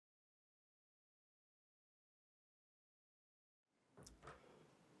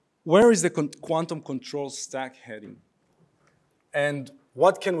where is the quantum control stack heading? And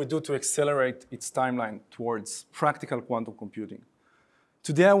what can we do to accelerate its timeline towards practical quantum computing?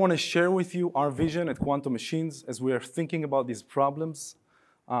 Today, I want to share with you our vision at Quantum Machines as we are thinking about these problems,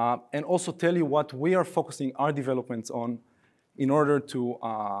 and also tell you what we are focusing our developments on in order to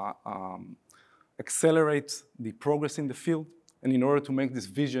accelerate the progress in the field and in order to make this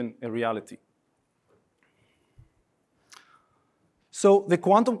vision a reality. So the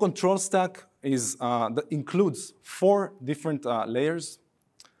quantum control stack that includes 4 different layers.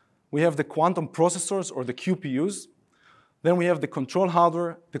 We have the quantum processors, or the QPUs. Then we have the control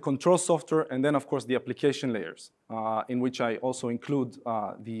hardware, the control software, and then, of course, the application layers, in which I also include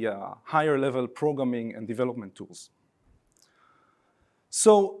the higher level programming and development tools.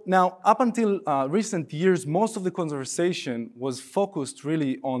 So now, up until recent years, most of the conversation was focused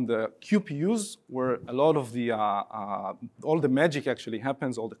really on the QPUs, where a lot of the, all the magic actually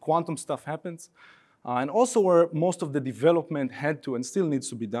happens, all the quantum stuff happens, and also where most of the development had to and still needs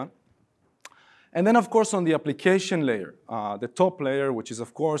to be done. And then, of course, on the application layer, the top layer, which is,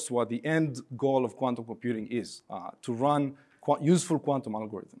 of course, what the end goal of quantum computing is, to run useful quantum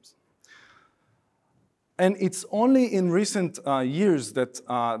algorithms. And it's only in recent years that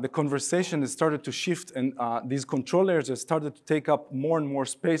the conversation has started to shift, and these control layers have started to take up more and more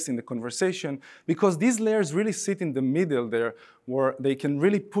space in the conversation, because these layers really sit in the middle there, where they can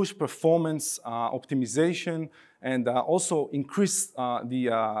really push performance, optimization, and also increase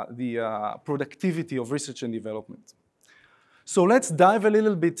the productivity of research and development. So let's dive a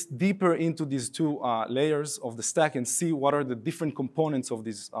little bit deeper into these 2 layers of the stack and see what are the different components of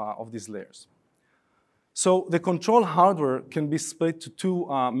these layers. So the control hardware can be split to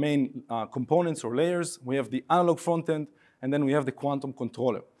 2 main components or layers. We have the analog front-end, and then we have the quantum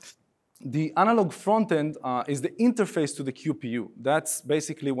controller. The analog front-end is the interface to the QPU. That's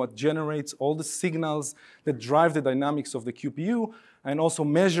basically what generates all the signals that drive the dynamics of the QPU, and also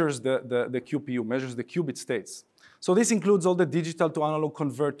measures the QPU, measures the qubit states. So this includes all the digital to analog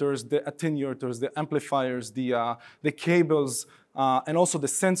converters, the attenuators, the amplifiers, the cables, and also the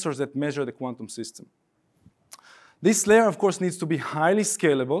sensors that measure the quantum system. This layer, of course, needs to be highly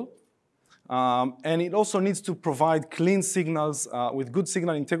scalable, and it also needs to provide clean signals with good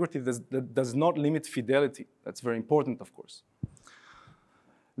signal integrity that does not limit fidelity. That's very important, of course.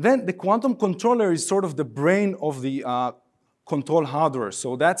 Then the quantum controller is sort of the brain of the control hardware.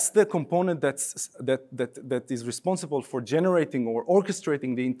 So that's the component that is responsible for generating or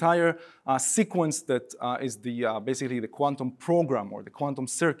orchestrating the entire sequence that is basically the quantum program or the quantum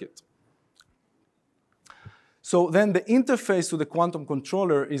circuit. So then the interface to the quantum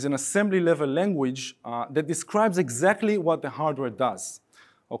controller is an assembly level language that describes exactly what the hardware does.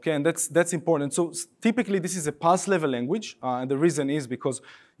 Okay, and that's important. So typically this is a pulse level language, and the reason is because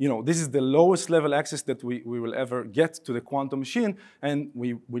this is the lowest level access that we will ever get to the quantum machine, and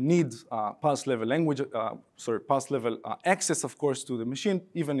we need pulse level language, pulse level access, of course, to the machine,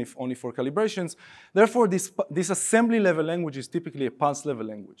 even if only for calibrations. Therefore, this assembly level language is typically a pulse level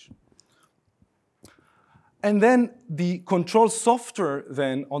language. And then the control software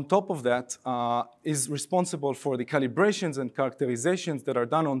then, on top of that, is responsible for the calibrations and characterizations that are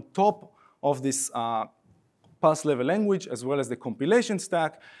done on top of this pulse level language, as well as the compilation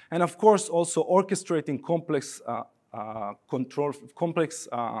stack, and of course also orchestrating complex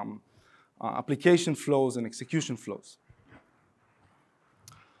application flows and execution flows.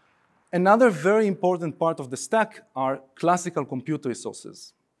 Another very important part of the stack are classical compute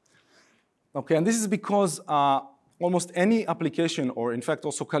resources. Okay, and this is because almost any application, or in fact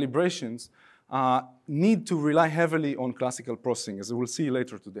also calibrations, need to rely heavily on classical processing, as we'll see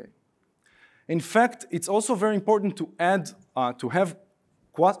later today. In fact, it's also very important to have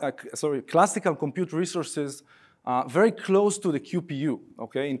classical compute resources very close to the QPU,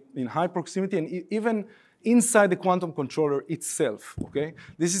 okay, in high proximity, and even inside the quantum controller itself, okay?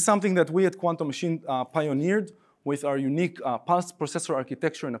 This is something that we at Quantum Machine pioneered with our unique pulse processor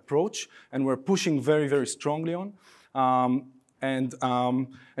architecture and approach, and we're pushing very, very strongly on. And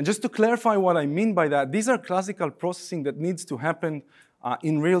just to clarify what I mean by that, these are classical processing that needs to happen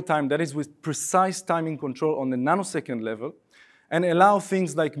in real time, that is with precise timing control on the nanosecond level, and allow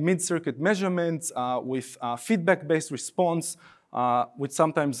things like mid-circuit measurements with feedback-based response, with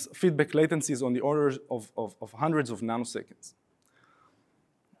sometimes feedback latencies on the order of hundreds of nanoseconds.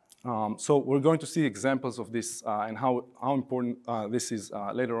 So we're going to see examples of this and how important this is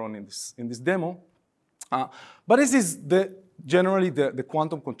later on in this demo. But this is generally the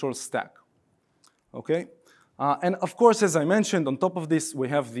quantum control stack, okay? And of course, as I mentioned, on top of this, we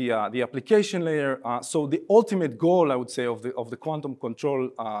have the application layer. So the ultimate goal, I would say, of the quantum control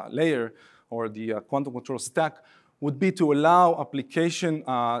layer or the quantum control stack would be to allow application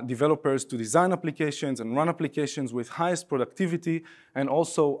developers to design applications and run applications with highest productivity, and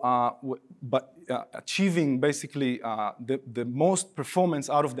also achieving basically the most performance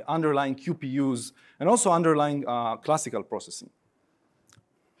out of the underlying QPUs and also underlying classical processing.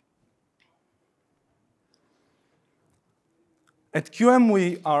 At QM,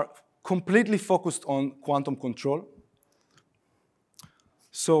 we are completely focused on quantum control.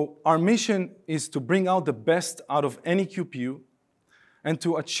 So our mission is to bring out the best out of any QPU and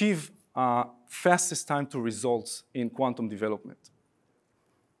to achieve fastest time to results in quantum development.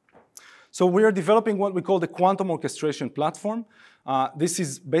 So we are developing what we call the quantum orchestration platform. This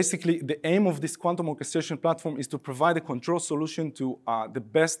is basically the aim of this quantum orchestration platform is to provide a control solution to the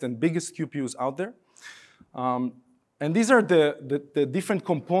best and biggest QPUs out there. And these are the different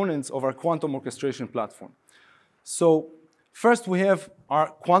components of our quantum orchestration platform. So first, we have our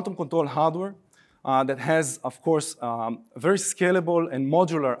quantum control hardware that has, of course, a very scalable and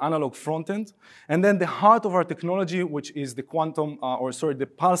modular analog front-end. And then the heart of our technology, which is the the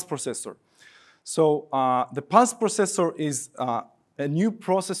pulse processor. So the pulse processor is a new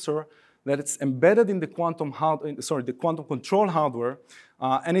processor that it's embedded in the quantum control hardware,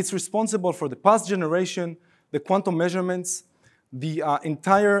 and it's responsible for the pulse generation, the quantum measurements, the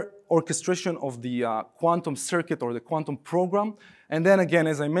entire orchestration of the quantum circuit or the quantum program, and then again,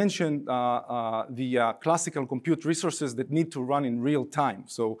 as I mentioned, the classical compute resources that need to run in real time,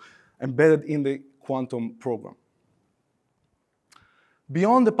 so embedded in the quantum program.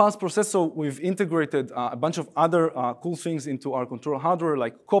 Beyond the pulse processor, we've integrated a bunch of other cool things into our control hardware,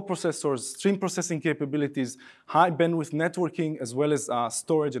 like coprocessors, stream processing capabilities, high bandwidth networking, as well as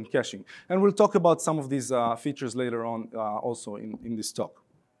storage and caching. And we'll talk about some of these features later on also in this talk.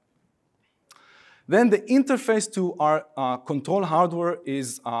 Then the interface to our control hardware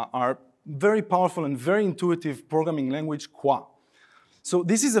is our very powerful and very intuitive programming language, QA. So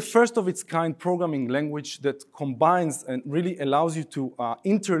this is a first of its kind programming language that combines and really allows you to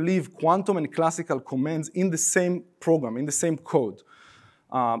interleave quantum and classical commands in the same program, in the same code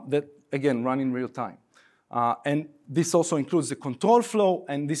that, again, run in real time. And this also includes the control flow,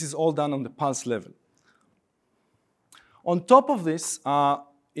 and this is all done on the pulse level. On top of this,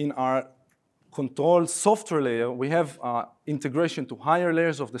 in our control software layer, we have integration to higher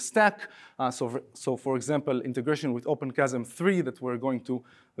layers of the stack. So for example, integration with OpenQASM 3 that we're going to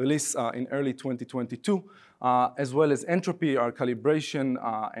release in early 2022, as well as Entropy, our calibration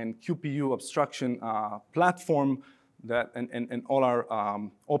and QPU abstraction platform, and all our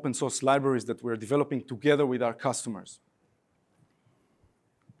open source libraries that we're developing together with our customers.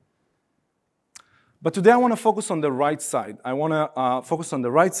 But today I want to focus on the right side. I want to focus on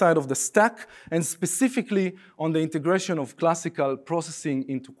the right side of the stack, and specifically on the integration of classical processing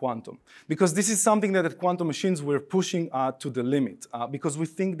into quantum. Because this is something that at Quantum Machines we're pushing to the limit. Because we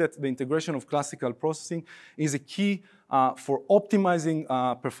think that the integration of classical processing is a key for optimizing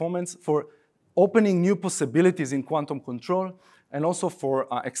performance, for opening new possibilities in quantum control, and also for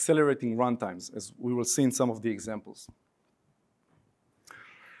accelerating runtimes, as we will see in some of the examples.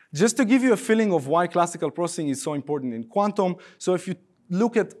 Just to give you a feeling of why classical processing is so important in quantum, so if you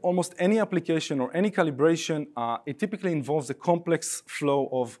look at almost any application or any calibration, it typically involves a complex flow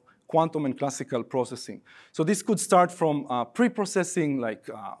of quantum and classical processing. So this could start from pre-processing, like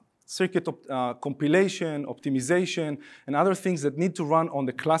circuit compilation, optimization, and other things that need to run on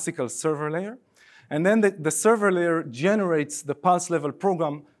the classical server layer. And then the server layer generates the pulse level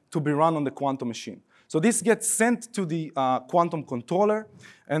program to be run on the quantum machine. So this gets sent to the quantum controller,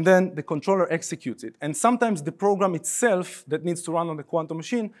 and then the controller executes it. And sometimes the program itself that needs to run on the quantum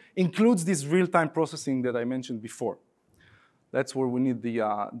machine includes this real-time processing that I mentioned before. That's where we need the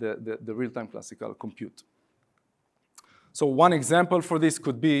real-time classical compute. So one example for this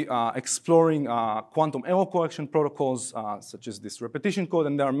could be exploring quantum error correction protocols, such as this repetition code,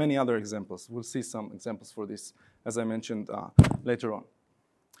 and there are many other examples. We'll see some examples for this, as I mentioned later on.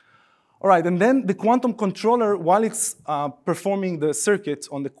 All right, and then the quantum controller, while it's performing the circuit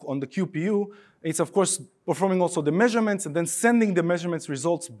on the QPU, it's of course performing also the measurements and then sending the measurements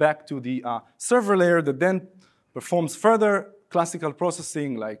results back to the server layer that then performs further classical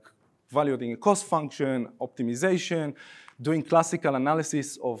processing, like evaluating a cost function, optimization, doing classical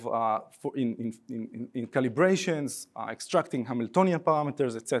analysis of in calibrations, extracting Hamiltonian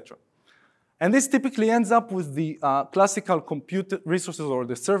parameters, etc. And this typically ends up with the classical compute resources or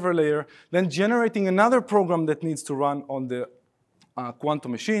the server layer, then generating another program that needs to run on the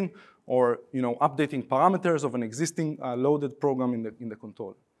quantum machine or updating parameters of an existing loaded program in the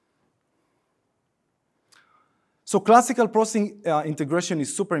control. So classical processing integration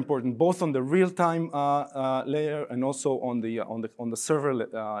is super important, both on the real-time layer and also on the server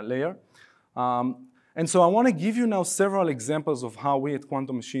layer. And so I want to give you now several examples of how we at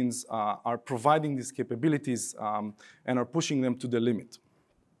Quantum Machines are providing these capabilities and are pushing them to the limit.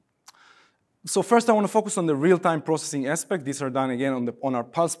 So first, I want to focus on the real-time processing aspect. These are done again on our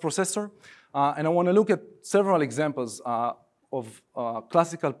Pulse processor, and I want to look at several examples of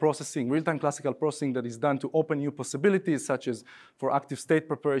classical processing, real-time classical processing that is done to open new possibilities, such as for active state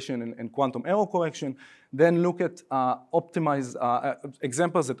preparation and quantum error correction. Then look at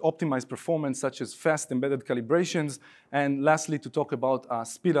examples that optimize performance, such as fast embedded calibrations. And lastly, to talk about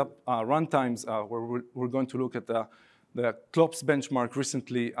speed up runtimes, where we're going to look at the CLOPS benchmark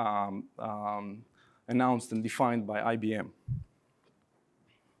recently announced and defined by IBM.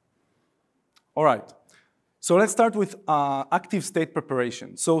 All right. So let's start with active state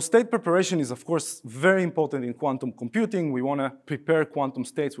preparation. So state preparation is, of course, very important in quantum computing. We want to prepare quantum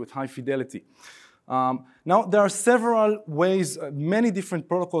states with high fidelity. Now, there are several ways, many different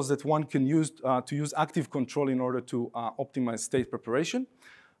protocols that one can use to use active control in order to optimize state preparation.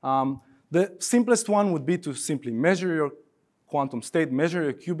 The simplest one would be to simply measure your quantum state, measure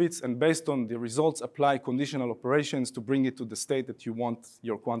your qubits, and based on the results, apply conditional operations to bring it to the state that you want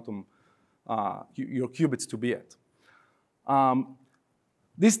your your qubits to be at.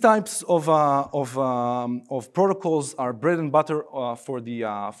 These types of protocols are bread and butter for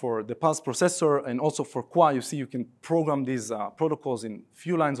the Pulse processor and also for Qua. You see, you can program these protocols in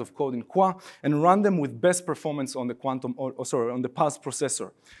few lines of code in Qua and run them with best performance on the on the Pulse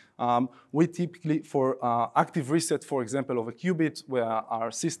processor. We typically, for active reset, for example, of a qubit, where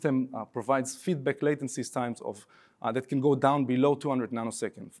our system provides feedback latency times that can go down below 200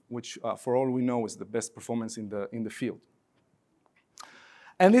 nanoseconds, which, for all we know, is the best performance in the field.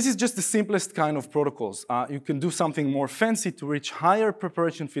 And this is just the simplest kind of protocols. You can do something more fancy to reach higher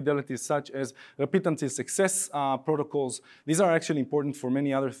preparation fidelities, such as repeat until success protocols. These are actually important for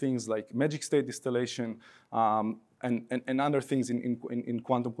many other things like magic state distillation and other things in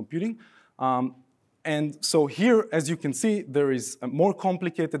quantum computing. And so here, as you can see, there is a more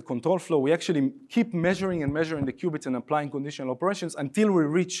complicated control flow. We actually keep measuring and measuring the qubits and applying conditional operations until we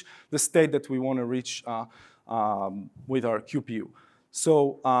reach the state that we want to reach with our QPU.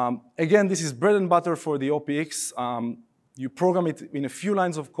 So again, this is bread and butter for the OPX. You program it in a few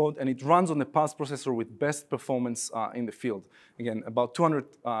lines of code, and it runs on the Pulse processor with best performance in the field. Again, about 200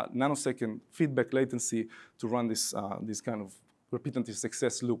 nanosecond feedback latency to run this kind of repeat until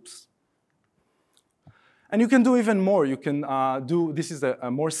success loops. And you can do even more. You can this is a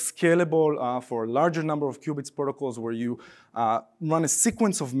more scalable for a larger number of qubits protocols where you run a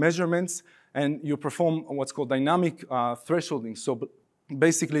sequence of measurements and you perform what's called dynamic thresholding. So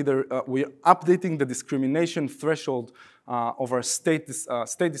basically, we're updating the discrimination threshold of our state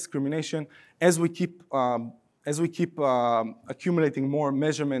discrimination as we keep accumulating more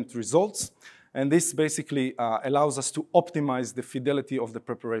measurement results. And this basically allows us to optimize the fidelity of the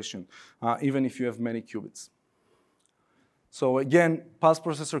preparation, even if you have many qubits. So again, Pulse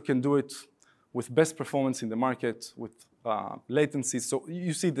processor can do it with best performance in the market, with latency. So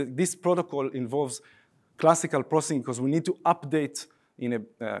you see that this protocol involves classical processing because we need to update in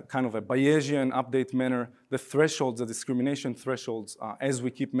a kind of a Bayesian update manner the thresholds, the discrimination thresholds, as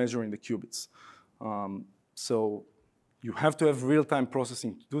we keep measuring the qubits. So you have to have real-time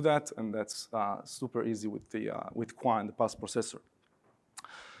processing to do that, and that's super easy with Qua and the Pulse processor.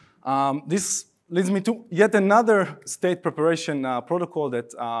 This leads me to yet another state preparation protocol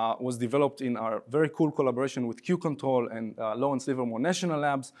that was developed in our very cool collaboration with Q-Control and Lawrence Livermore National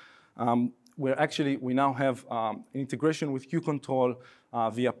Labs, where actually we now have integration with Q-Control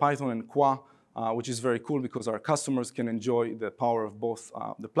via Python and Qua, which is very cool because our customers can enjoy the power of both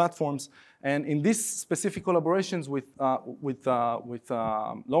the platforms. And in these specific collaborations with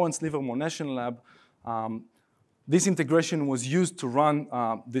Lawrence Livermore National Lab, this integration was used to run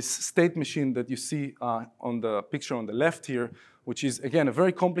this state machine that you see on the picture on the left here, which is, again, a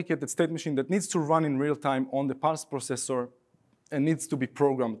very complicated state machine that needs to run in real time on the Pulse processor and needs to be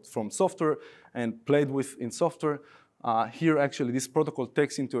programmed from software and played with in software. Here, actually, this protocol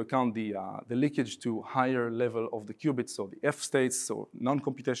takes into account the leakage to higher level of the qubits, so the F states, so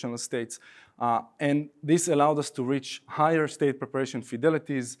non-computational states. And this allowed us to reach higher state preparation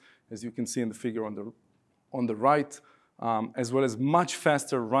fidelities, as you can see in the figure on the right, as well as much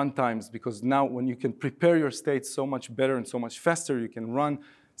faster run times, because now when you can prepare your states so much better and so much faster, you can run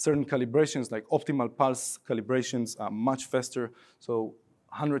certain calibrations like optimal pulse calibrations much faster. So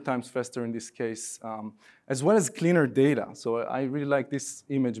 100 times faster in this case, as well as cleaner data. So I really like this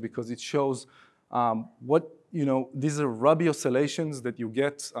image because it shows these are Rabi oscillations that you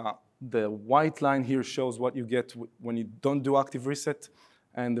get. The white line here shows what you get when you don't do active reset,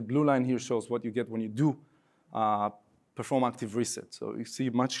 and the blue line here shows what you get when you do perform active reset. So you see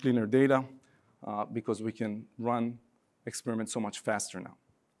much cleaner data because we can run experiments so much faster now.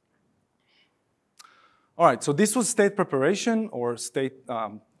 All right, so this was state preparation or state,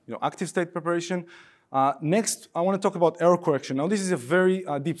 active state preparation. Next, I want to talk about error correction. Now, this is a very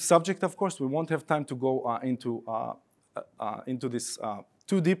deep subject, of course. We won't have time to go into this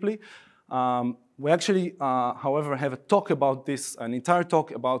too deeply. We actually, however, have a talk about this, an entire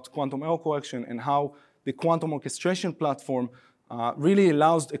talk about quantum error correction and how the quantum orchestration platform really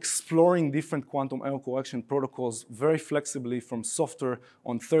allows exploring different quantum error correction protocols very flexibly from software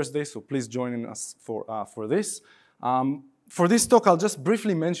on Thursday, so please join us for this. For this talk, I'll just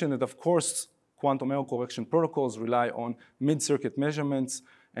briefly mention that, of course, quantum error correction protocols rely on mid-circuit measurements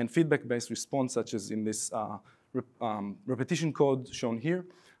and feedback-based response, such as in this repetition code shown here.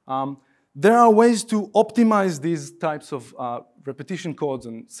 There are ways to optimize these types of repetition codes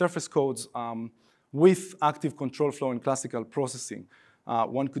and surface codes with active control flow and classical processing.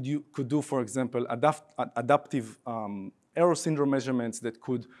 One could do, for example, adaptive error syndrome measurements that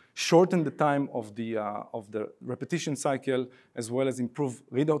could shorten the time of the repetition cycle, as well as improve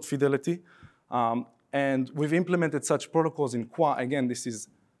readout fidelity. And we've implemented such protocols in Qua. Again, this is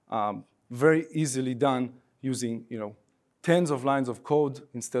very easily done using tens of lines of code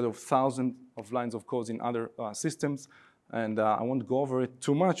instead of thousands of lines of code in other systems. And I won't go over it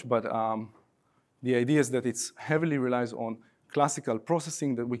too much, but the idea is that it heavily relies on classical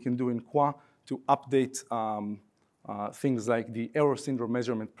processing that we can do in Qua to update things like the error syndrome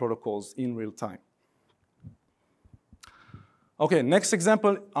measurement protocols in real time. Okay, next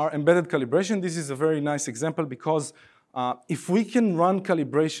example, our embedded calibration. This is a very nice example because if we can run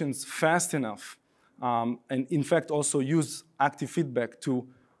calibrations fast enough, and in fact also use active feedback to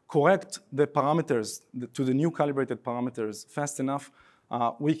correct the parameters to the new calibrated parameters fast enough,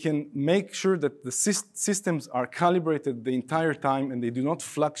 we can make sure that the systems are calibrated the entire time and they do not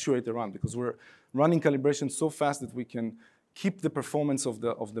fluctuate around, because we're running calibration so fast that we can keep the performance of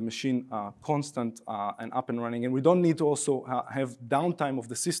the machine constant and up and running. And we don't need to also have downtime of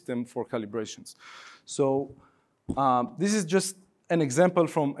the system for calibrations. So this is just an example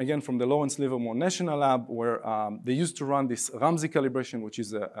from the Lawrence Livermore National Lab, where they used to run this Ramsey calibration, which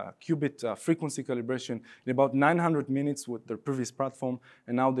is a qubit frequency calibration, in about 900 minutes with their previous platform,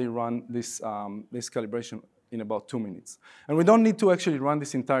 and now they run this calibration in about 2 minutes. And we don't need to actually run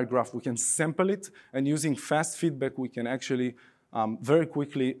this entire graph. We can sample it, and using fast feedback, we can actually very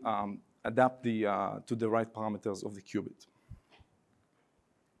quickly adapt to the right parameters of the qubit.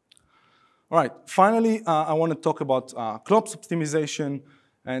 All right, finally, I want to talk about CLOPS optimization,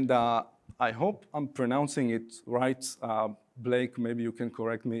 and I hope I'm pronouncing it right. Blake, maybe you can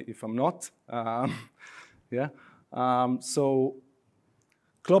correct me if I'm not. Yeah. So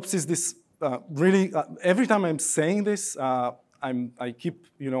CLOPS is this really, every time I'm saying this, I keep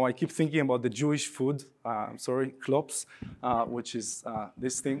thinking about the Jewish food, CLOPS, which is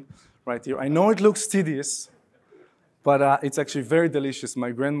this thing right here. I know it looks tedious, but it's actually very delicious. My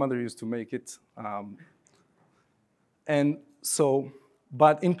grandmother used to make it.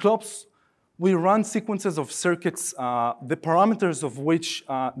 But in CLOPS, we run sequences of circuits, the parameters of which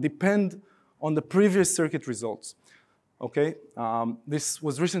depend on the previous circuit results. Okay, this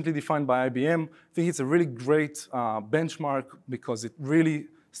was recently defined by IBM. I think it's a really great benchmark because it really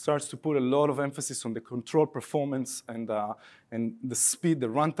starts to put a lot of emphasis on the control performance and the speed, the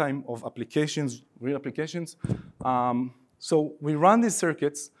runtime of applications, real applications. So we run these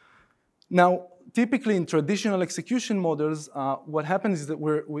circuits. Now, typically in traditional execution models, what happens is that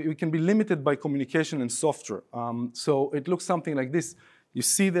we can be limited by communication and software. So it looks something like this. You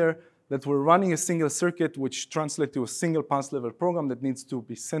see there that we're running a single circuit which translates to a single pulse level program that needs to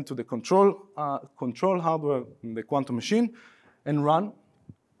be sent to the control hardware in the quantum machine and run.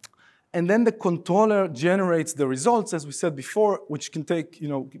 And then the controller generates the results, as we said before, which can take,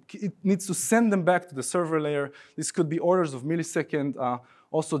 it needs to send them back to the server layer. This could be orders of milliseconds,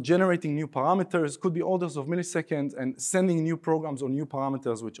 also generating new parameters, could be orders of milliseconds, and sending new programs or new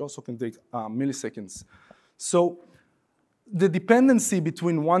parameters, which also can take milliseconds. So the dependency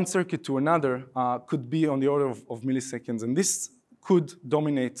between one circuit to another could be on the order of milliseconds, and this could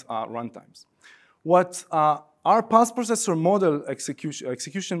dominate runtimes. What our pulse processor model,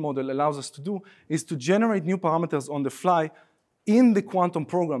 execution model, allows us to do is to generate new parameters on the fly in the quantum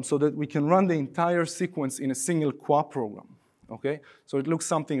program so that we can run the entire sequence in a single QA program. okay? So it looks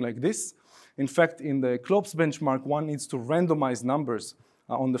something like this. In fact, in the CLOPS benchmark, one needs to randomize numbers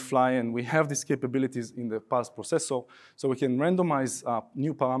on the fly, and we have these capabilities in the Pulse processor, so we can randomize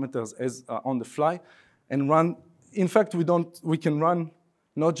new parameters as on the fly and run. In fact, we can run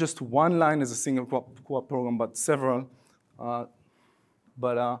not just one line as a single core program, but several.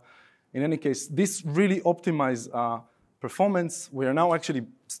 In any case, this really optimized performance. We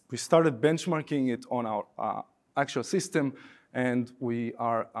started benchmarking it on our actual system, and we're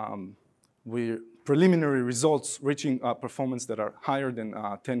preliminary results reaching performance that are higher than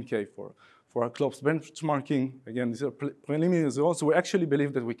 10K for our CLOPS benchmarking. Again, these are preliminary results. We actually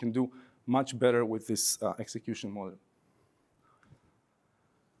believe that we can do much better with this execution model.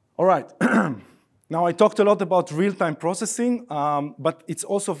 All right. Now, I talked a lot about real-time processing, but it's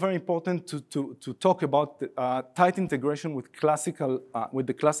also very important to talk about the, tight integration with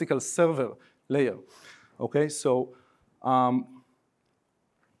the classical server layer. Okay, so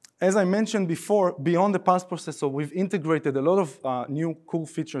as I mentioned before, beyond the Pulse processor, we've integrated a lot of new cool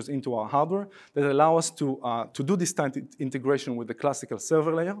features into our hardware that allow us to do this tight integration with the classical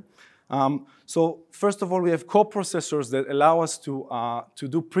server layer. So first of all, we have co-processors that allow us to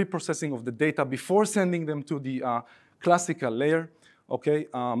do pre-processing of the data before sending them to the classical layer, okay?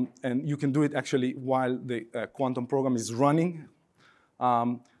 And you can do it actually while the quantum program is running.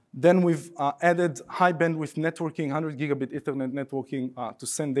 Then we've added high bandwidth networking, 100 gigabit Ethernet networking to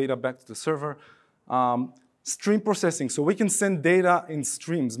send data back to the server. Stream processing, so we can send data in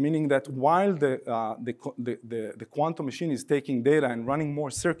streams, meaning that while the quantum machine is taking data and running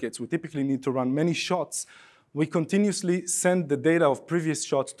more circuits, we typically need to run many shots. We continuously send the data of previous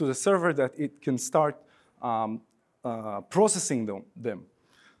shots to the server that it can start processing them.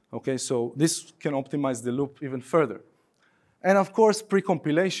 Okay, so this can optimize the loop even further. And of course,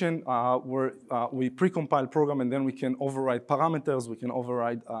 pre-compilation, where we pre-compile program and then we can override parameters, we can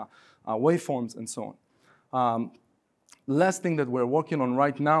override waveforms and so on. Last thing that we're working on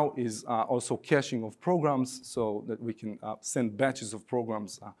right now is also caching of programs so that we can send batches of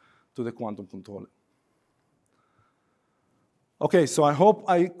programs to the quantum controller. Okay, so I hope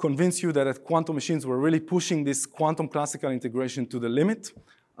I convinced you that at Quantum Machines, we're really pushing this quantum classical integration to the limit.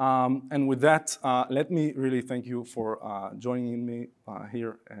 And with that, let me really thank you for joining me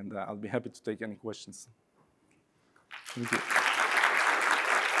here, and I'll be happy to take any questions. Thank you.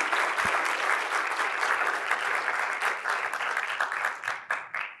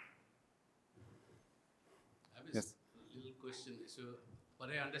 Yes. A little question. So what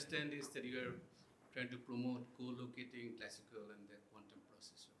I understand is that you are trying to promote co-locating classical and the quantum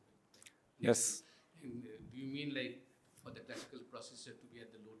processor. Right? Yes. And do you mean like for the classical processor to be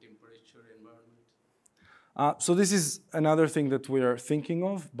at the low temperature environment? So this is another thing that we are thinking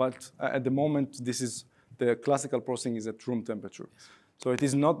of, but at the moment, the classical processing is at room temperature. So it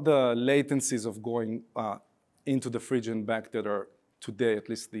is not the latencies of going into the fridge and back that are today, at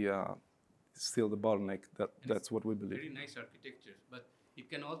least still the bottleneck. That's what we believe. Very nice architecture, but it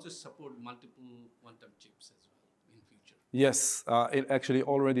can also support multiple quantum chips as well in future. Yes, it actually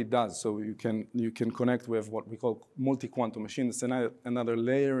already does. So you can connect with what we call multi-quantum machine. It's another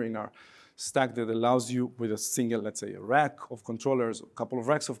layer in our stack that allows you with a single, let's say, a rack of controllers, a couple of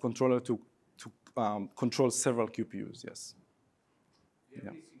racks of controller to control several QPUs. Yes. Do you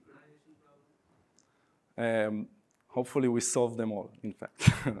have any synchronization problems? Hopefully we solve them all, in fact.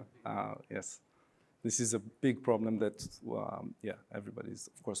 Yes. This is a big problem that, everybody's,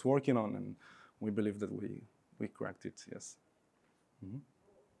 of course, working on, and we believe that we cracked it, yes. Mm-hmm.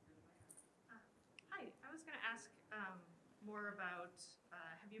 Hi, I was going to ask more about,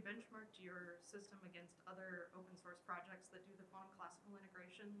 have you benchmarked your system against other open source projects that do the quantum classical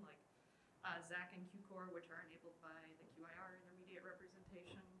integration, like ZAC and QCore, which are enabled by the QIR intermediate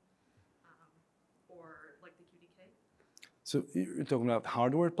representation, or like the QDK? So you're talking about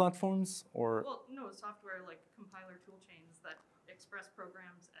hardware platforms, or? Well, no, software like compiler toolchains that express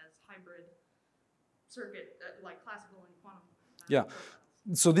programs as hybrid circuit, like classical and quantum. Yeah.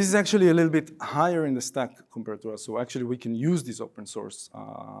 So this is actually a little bit higher in the stack compared to us. So actually, we can use these open source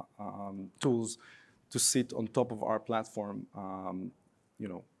tools to sit on top of our platform, and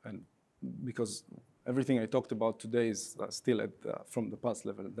because everything I talked about today is still from the Pulse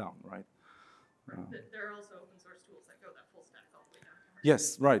level down, right? There are also open source tools that go that full stack all the way down.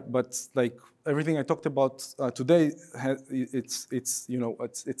 Yes, right. But like everything I talked about today, it's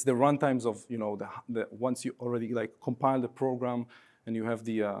the runtimes of the once you already like compile the program and you have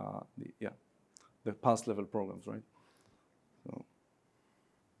the Pulse level programs, right? So.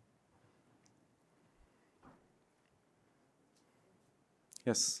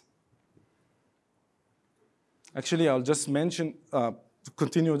 Yes. Actually, I'll just mention, to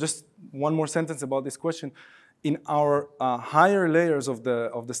continue just one more sentence about this question. In our higher layers of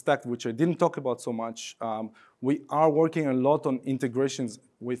the stack, which I didn't talk about so much, we are working a lot on integrations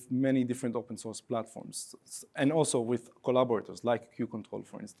with many different open source platforms, and also with collaborators like Q-Control,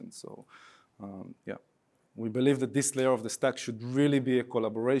 for instance. So, yeah, we believe that this layer of the stack should really be a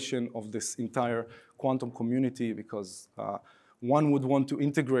collaboration of this entire quantum community, because one would want to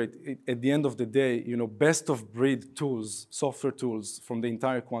integrate, at the end of the day, best of breed tools, software tools from the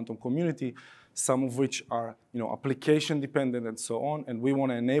entire quantum community, some of which are application dependent and so on. And we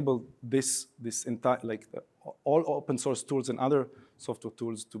want to enable this entire, like all open source tools and other software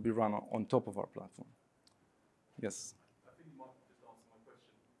tools to be run on top of our platform. Yes? I think you might just answer my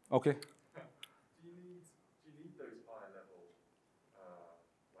question. Okay. Do you need those higher level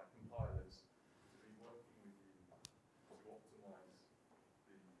like compilers to be working with you to optimize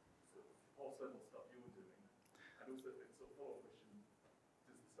the sort of whole level stuff you're doing? And also, it's a follow-up question: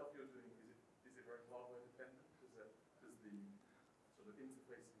 does the stuff you're doing is it very hardware dependent? Does the sort of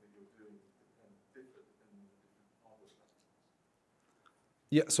interfacing that you're doing differ depending on the different hardware platforms?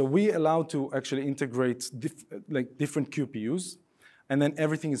 Yeah, so we allow to actually integrate different QPUs, and then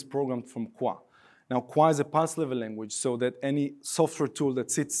everything is programmed from Qua. Now, Qua is a pulse level language, so that any software tool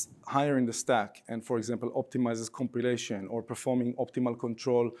that sits higher in the stack and, for example, optimizes compilation or performing optimal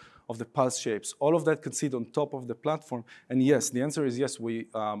control of the pulse shapes, all of that can sit on top of the platform. And yes, the answer is yes, we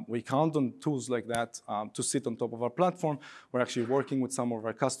count on tools like that to sit on top of our platform. We're actually working with some of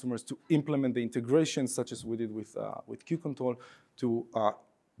our customers to implement the integrations, such as we did with Q-Control, to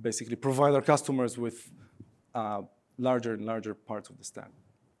basically provide our customers with larger and larger parts of the stack.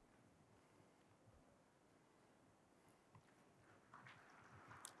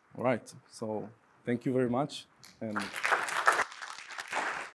 All right, so thank you very much. And